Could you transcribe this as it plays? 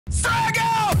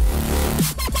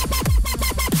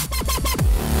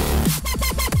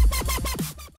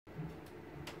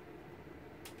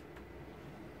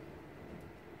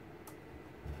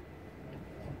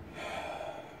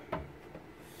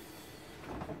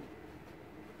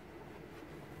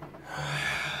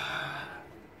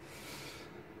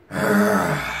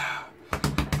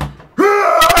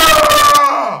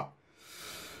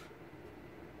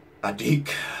Adik.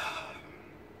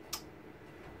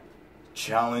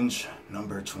 Challenge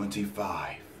number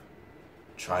 25.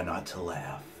 Try not to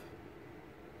laugh.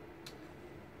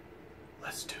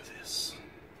 Let's do this.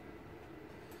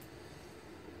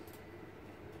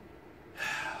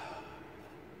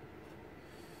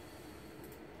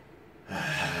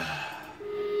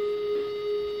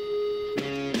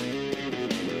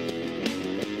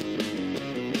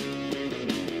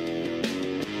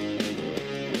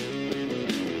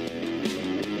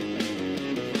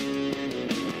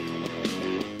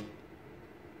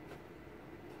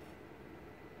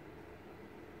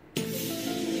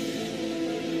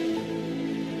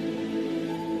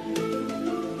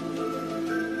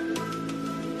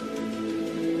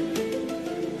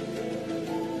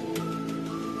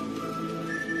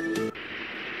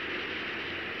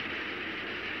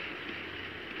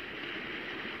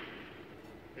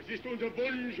 Es ist unser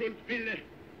Wunsch und Wille,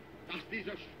 dass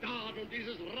dieser Staat und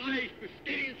dieses Reich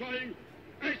bestehen sollen.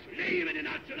 Es lebe die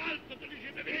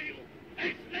nationalsozialistische Bewegung!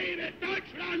 Es lebe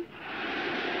Deutschland!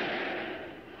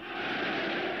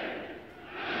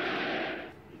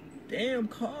 Damn,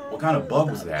 Carl. What kind of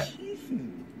bug was that?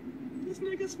 This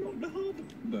nigga smoked the whole.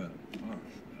 But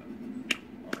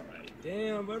alright.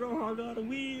 Damn, bro, don't hog all the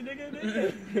weed,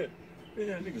 nigga.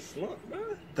 Yeah, nigga slumped,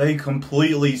 bro. They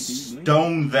completely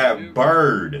stoned that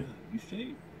bird. You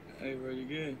straight? Hey, bro, you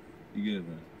good? You good,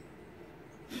 man?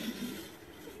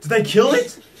 Did they kill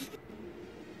it?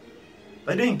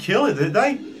 They didn't kill it, did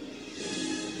they?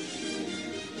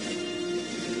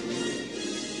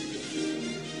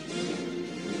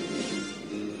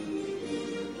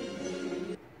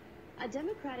 A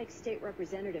Democratic state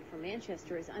representative from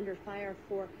Manchester is under fire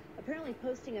for apparently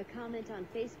posting a comment on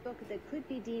Facebook that could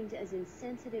be deemed as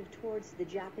insensitive towards the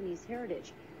Japanese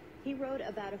heritage. He wrote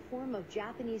about a form of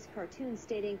Japanese cartoon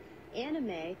stating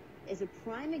anime is a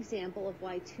prime example of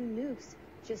why 2 nukes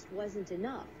just wasn't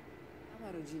enough.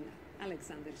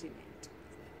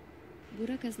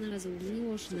 Buraka znalazł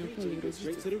miłość na polu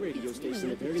Straight to the radio station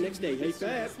the very next day. Hey,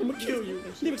 Fab, I'ma kill you.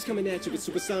 Lyrics coming at you with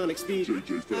supersonic speed.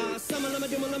 Summon, I'm a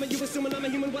demon, I'm a you assuming I'm a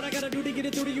human. What I gotta do to get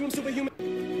it through to you, I'm superhuman.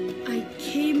 I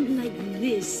came like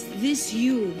this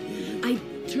you. I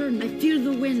turned, I feel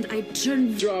the wind, I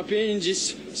turned. Drop in,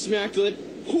 just smack the lip.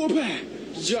 Whoop-ah!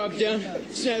 Drop down,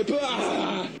 snap.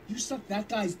 Ah! You sucked that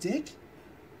guy's dick?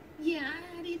 Yeah,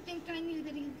 how do you think I knew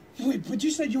that he... Wait, but you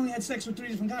said you only had sex with 3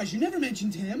 different guys. You never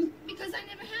mentioned him. Because I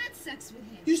never had sex with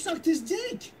him. You sucked his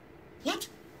dick. What?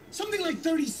 Something like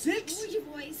 36? Lower your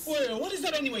voice. Wait, what is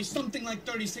that anyway? Something like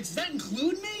 36. Does that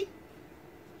include me?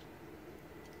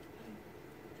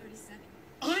 37.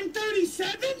 I'm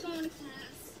 37? Going to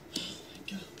class. Oh, my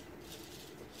God.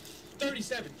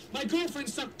 37. My girlfriend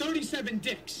sucked 37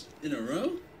 dicks. In a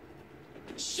row?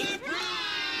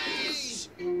 Surprise!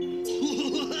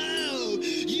 Whoa!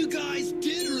 You guys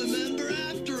did remember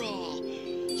after all.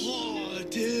 Oh,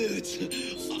 dudes,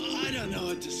 I don't know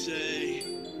what to say.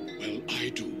 Well, I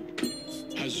do.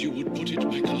 As you would put it,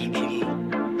 Michelangelo,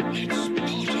 let's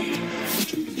party.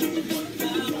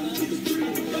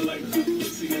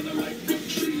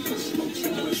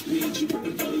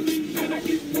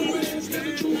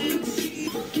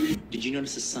 Did you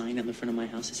notice a sign on the front of my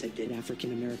house that said Dead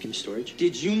African American Storage?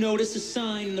 Did you notice a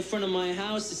sign in the front of my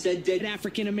house that said Dead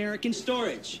African American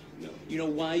Storage? No. You know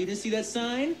why you didn't see that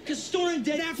sign? Because storing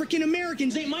dead African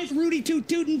Americans ain't my Rudy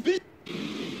Toot-tootin' business.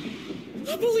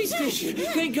 A police station!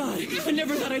 Thank God! I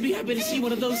never thought I'd be happy to see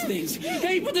one of those things.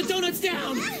 Hey, put the donuts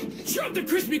down! Drop the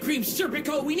Krispy Kreme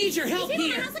Serpico! We need your help Does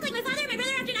here! anyone else look like my father and my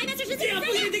brother after 9 months or something?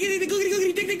 Yeah, diggity!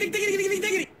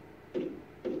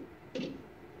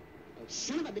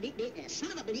 Son of a bitch,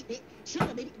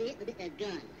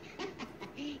 gun.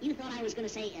 You thought I was going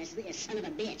to say son of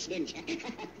a bitch, didn't you?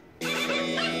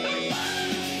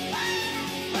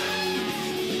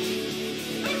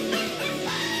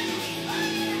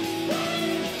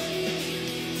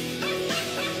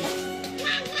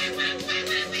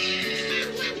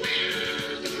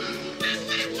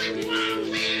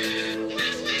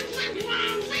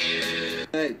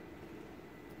 Hey!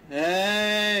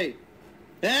 Hey!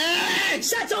 Hey!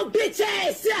 Shut your bitch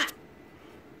ass up!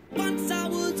 Once I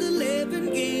was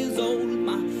 11 years old,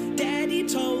 my daddy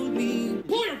told me,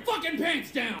 pull your fucking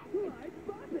pants down!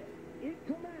 It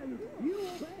commands, you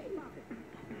obey.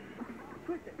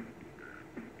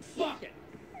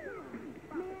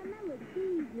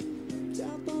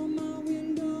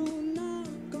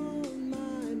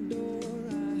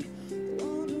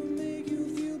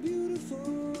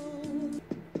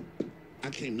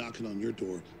 came knocking on your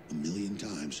door 1,000,000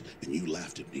 times, and you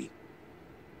laughed at me.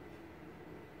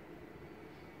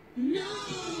 No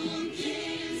one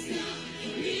can stop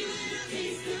me when I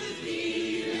taste the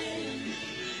feeling.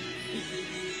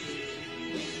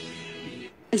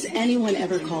 Has anyone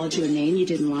ever called you a name you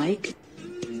didn't like?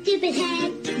 Stupid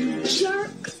head,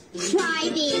 jerk,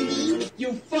 crybaby.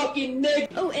 You fucking nigga!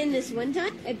 Oh, and this one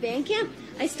time at band camp,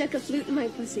 I stuck a flute in my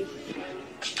pussy.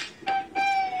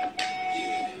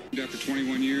 After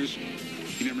 21 years,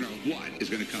 you never know what is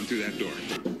going to come through that door.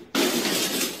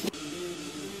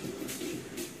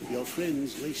 Your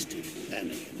friend's wasted,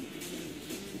 Anakin.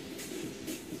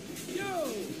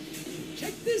 Yo!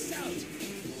 Check this out!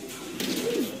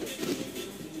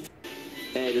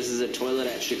 Hey, this is a toilet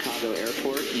at Chicago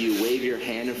Airport. You wave your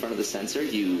hand in front of the sensor,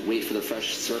 you wait for the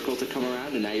fresh circle to come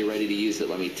around, and now you're ready to use it.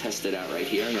 Let me test it out right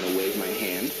here. I'm going to wave my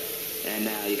hand. And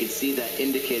now you can see that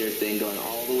indicator thing going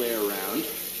all the way around.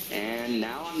 And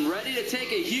now I'm ready to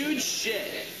take a huge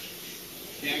shit.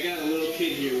 Yeah, I got a little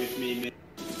kid here with me, man.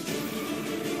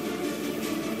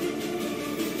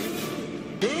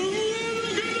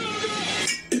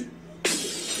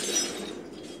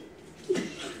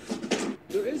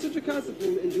 There is such a concept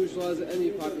in Jewish laws as any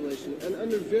population, and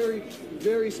under very,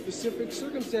 very specific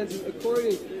circumstances,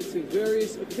 according to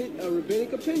various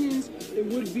rabbinic opinions, it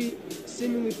would be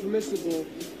seemingly permissible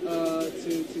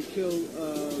to kill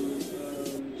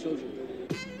children.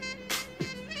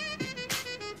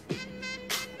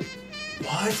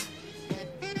 What?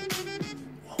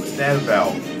 What was that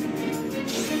about?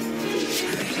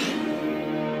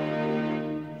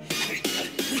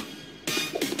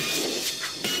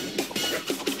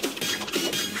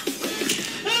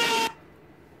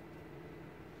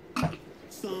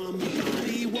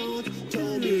 Somebody once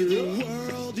told me the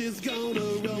world is gonna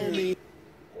roll me.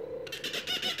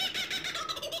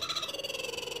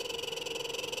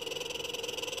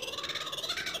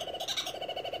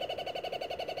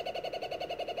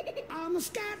 I'm a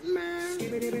scat man.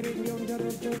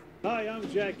 Hi, I'm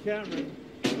Jack Cameron.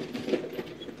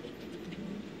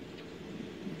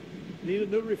 Need a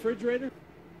new refrigerator?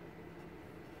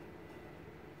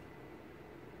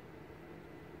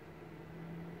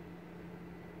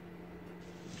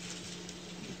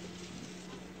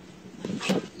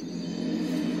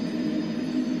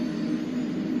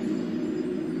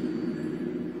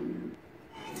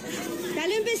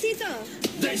 Dale un besito.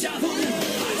 Deja vu,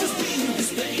 I just been in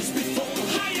this place before.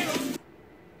 Higher!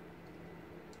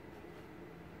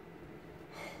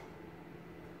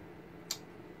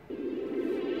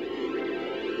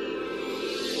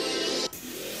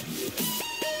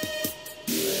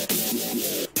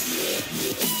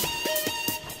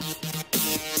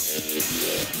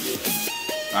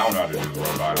 I don't know how to do the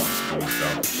robot. I'm so.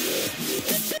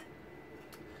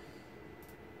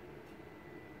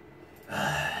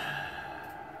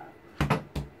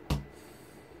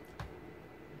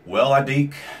 Well,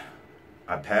 Adik,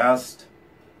 I passed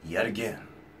yet again.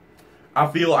 I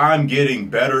feel I'm getting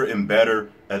better and better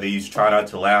at these try not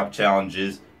to laugh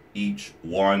challenges. Each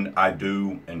one I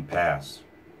do and pass.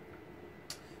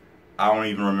 I don't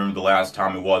even remember the last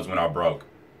time it was when I broke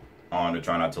on the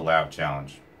try not to laugh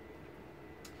challenge.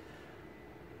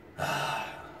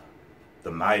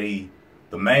 The mighty,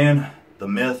 the man, the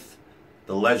myth,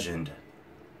 the legend,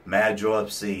 Mad Joe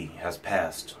FC has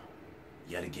passed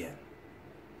yet again.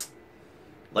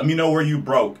 Let me know where you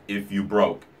broke, if you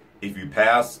broke. If you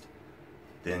passed,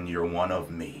 then you're one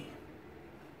of me.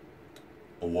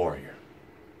 A warrior.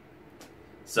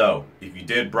 So, if you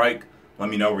did break, let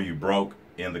me know where you broke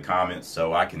in the comments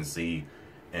so I can see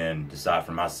and decide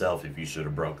for myself if you should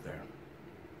have broke there.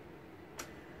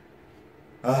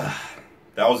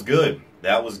 That was good.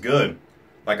 That was good.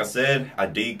 Like I said,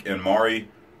 Adik and Mari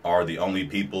are the only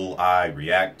people I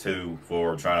react to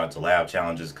for Try Not to Laugh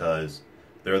challenges because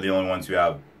they're the only ones who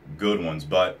have good ones.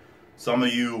 But some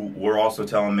of you were also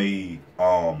telling me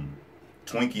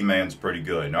Twinkie Man's pretty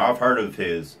good. Now, I've heard of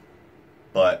his,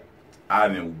 but I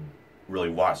haven't really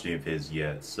watched any of his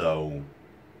yet. So,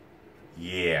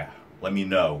 yeah, let me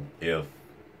know if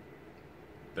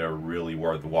they're really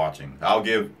worth watching. I'll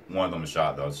give one of them a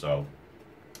shot, though, so,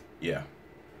 yeah.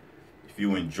 If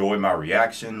you enjoyed my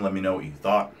reaction, let me know what you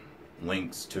thought.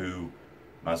 Links to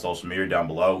my social media down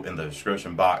below in the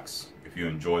description box. If you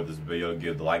enjoyed this video,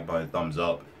 give the like button a thumbs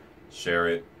up, share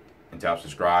it, and tap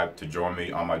subscribe to join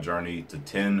me on my journey to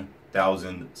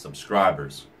 10,000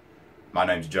 subscribers. My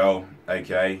name's Joe,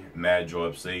 aka Mad Joe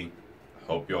FC.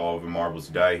 Hope you all have a marvelous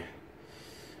day.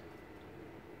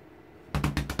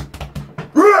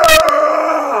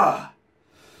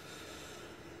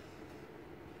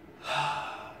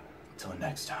 Until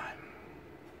next time.